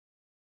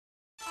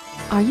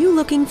Are you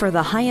looking for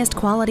the highest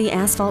quality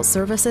asphalt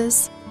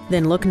services?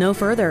 Then look no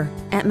further.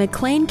 At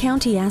McLean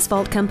County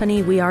Asphalt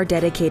Company, we are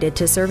dedicated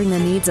to serving the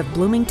needs of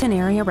Bloomington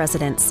area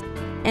residents.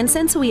 And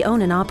since we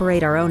own and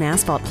operate our own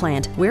asphalt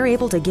plant, we're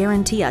able to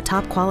guarantee a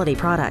top quality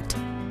product.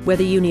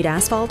 Whether you need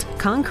asphalt,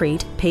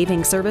 concrete,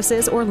 paving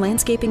services, or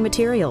landscaping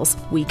materials,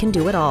 we can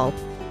do it all.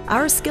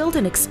 Our skilled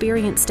and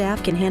experienced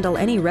staff can handle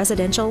any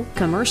residential,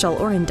 commercial,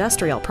 or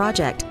industrial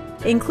project,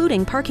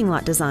 including parking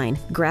lot design,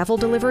 gravel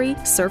delivery,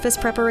 surface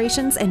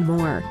preparations, and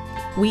more.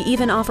 We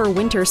even offer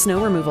winter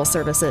snow removal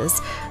services,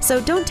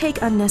 so don't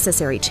take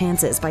unnecessary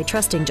chances by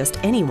trusting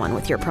just anyone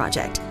with your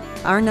project.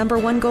 Our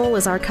 #1 goal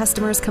is our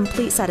customers'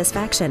 complete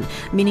satisfaction,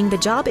 meaning the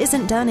job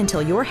isn't done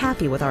until you're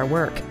happy with our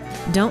work.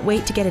 Don't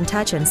wait to get in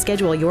touch and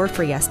schedule your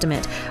free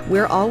estimate.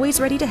 We're always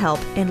ready to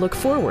help and look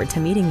forward to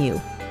meeting you.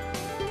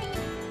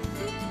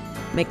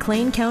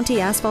 McLean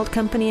County Asphalt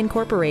Company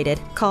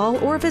Incorporated. Call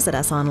or visit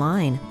us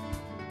online.